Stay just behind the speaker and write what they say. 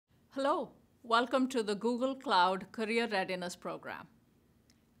Hello, welcome to the Google Cloud Career Readiness Program.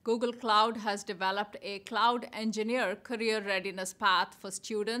 Google Cloud has developed a cloud engineer career readiness path for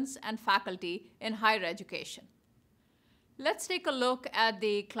students and faculty in higher education. Let's take a look at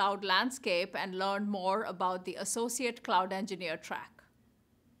the cloud landscape and learn more about the Associate Cloud Engineer track.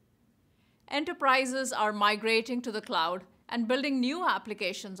 Enterprises are migrating to the cloud and building new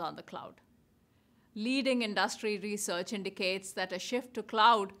applications on the cloud. Leading industry research indicates that a shift to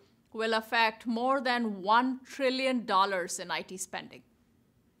cloud will affect more than $1 trillion in IT spending.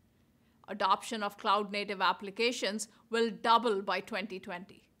 Adoption of cloud-native applications will double by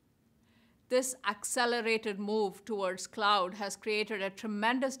 2020. This accelerated move towards cloud has created a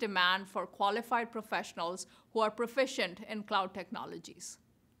tremendous demand for qualified professionals who are proficient in cloud technologies.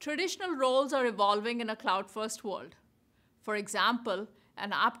 Traditional roles are evolving in a cloud-first world. For example,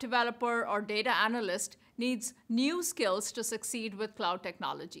 an app developer or data analyst needs new skills to succeed with cloud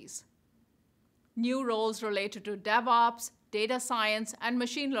technologies. New roles related to DevOps, data science, and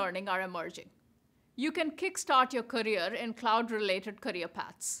machine learning are emerging. You can kickstart your career in cloud-related career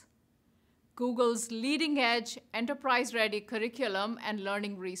paths. Google's leading-edge, enterprise-ready curriculum and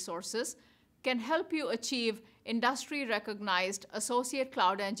learning resources can help you achieve industry-recognized Associate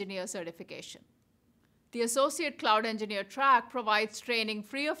Cloud Engineer certification. The Associate Cloud Engineer track provides training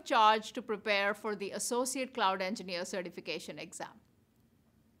free of charge to prepare for the Associate Cloud Engineer certification exam.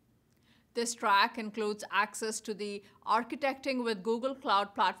 This track includes access to the Architecting with Google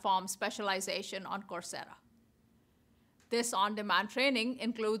Cloud Platform specialization on Coursera. This on-demand training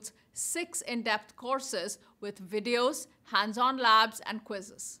includes 6 in-depth courses with videos, hands-on labs, and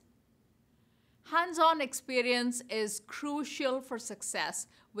quizzes. Hands-on experience is crucial for success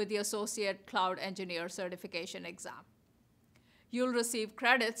with the Associate Cloud Engineer certification exam. You'll receive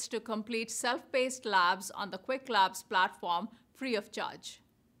credits to complete self-paced labs on the Quick Labs platform free of charge.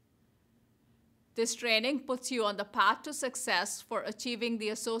 This training puts you on the path to success for achieving the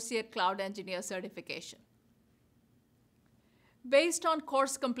Associate Cloud Engineer certification. Based on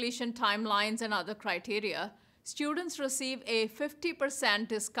course completion timelines and other criteria, students receive a 50%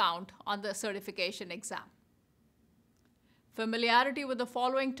 discount on the certification exam. Familiarity with the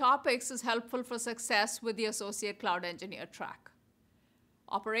following topics is helpful for success with the Associate Cloud Engineer track: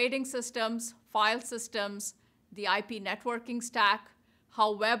 operating systems, file systems, the IP networking stack,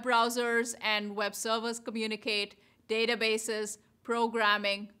 how web browsers and web servers communicate, databases,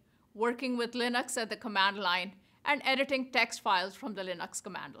 programming, working with Linux at the command line, and editing text files from the Linux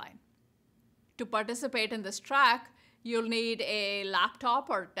command line. To participate in this track, you'll need a laptop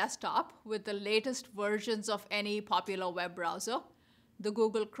or desktop with the latest versions of any popular web browser. The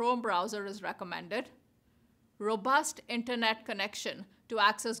Google Chrome browser is recommended. Robust internet connection to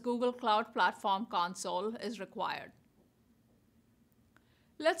access Google Cloud Platform Console is required.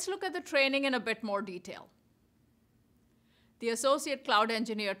 Let's look at the training in a bit more detail. The Associate Cloud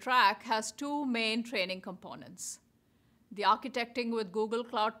Engineer track has 2 main training components. The Architecting with Google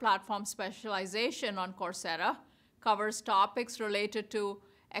Cloud Platform specialization on Coursera covers topics related to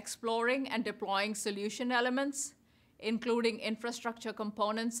exploring and deploying solution elements, including infrastructure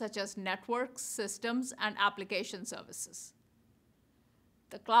components such as networks, systems, and application services.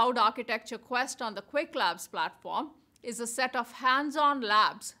 The Cloud Architecture Quest on the Quick Labs platform is a set of hands-on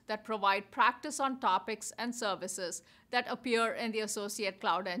labs that provide practice on topics and services that appear in the Associate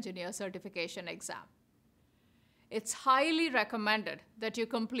Cloud Engineer certification exam. It's highly recommended that you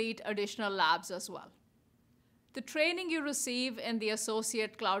complete additional labs as well. The training you receive in the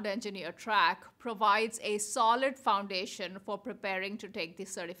Associate Cloud Engineer track provides a solid foundation for preparing to take the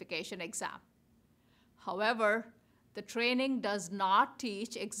certification exam. However, the training does not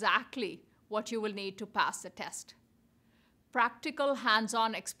teach exactly what you will need to pass the test. Practical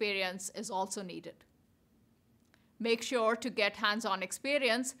hands-on experience is also needed. Make sure to get hands-on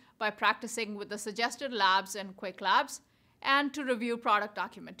experience by practicing with the suggested labs in Quick Labs and to review product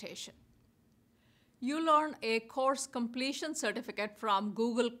documentation. You'll earn a course completion certificate from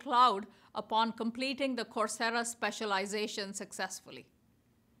Google Cloud upon completing the Coursera specialization successfully.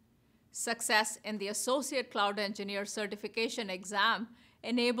 Success in the Associate Cloud Engineer certification exam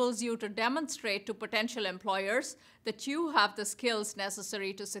enables you to demonstrate to potential employers that you have the skills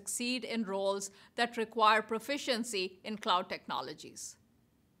necessary to succeed in roles that require proficiency in cloud technologies.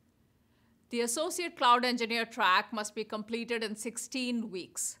 The Associate Cloud Engineer track must be completed in 16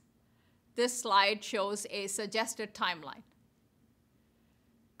 weeks. This slide shows a suggested timeline.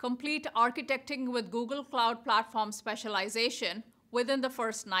 Complete Architecting with Google Cloud Platform specialization within the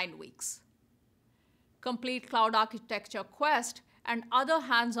first 9 weeks. Complete Cloud Architecture Quest and other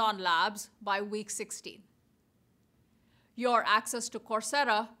hands-on labs by week 16. Your access to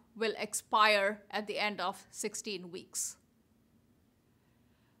Coursera will expire at the end of 16 weeks.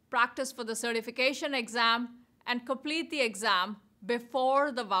 Practice for the certification exam and complete the exam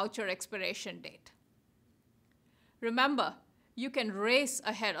before the voucher expiration date. Remember, you can race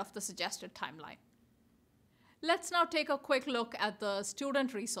ahead of the suggested timeline. Let's now take a quick look at the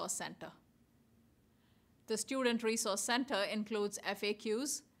Student Resource Center. The Student Resource Center includes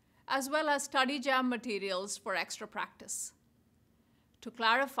FAQs as well as study jam materials for extra practice. To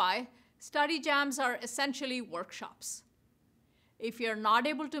clarify, study jams are essentially workshops. If you're not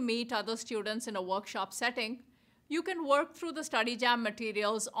able to meet other students in a workshop setting, you can work through the study jam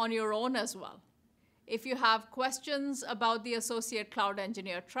materials on your own as well. If you have questions about the Associate Cloud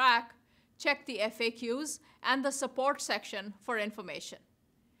Engineer track, check the FAQs and the support section for information.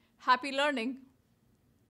 Happy learning!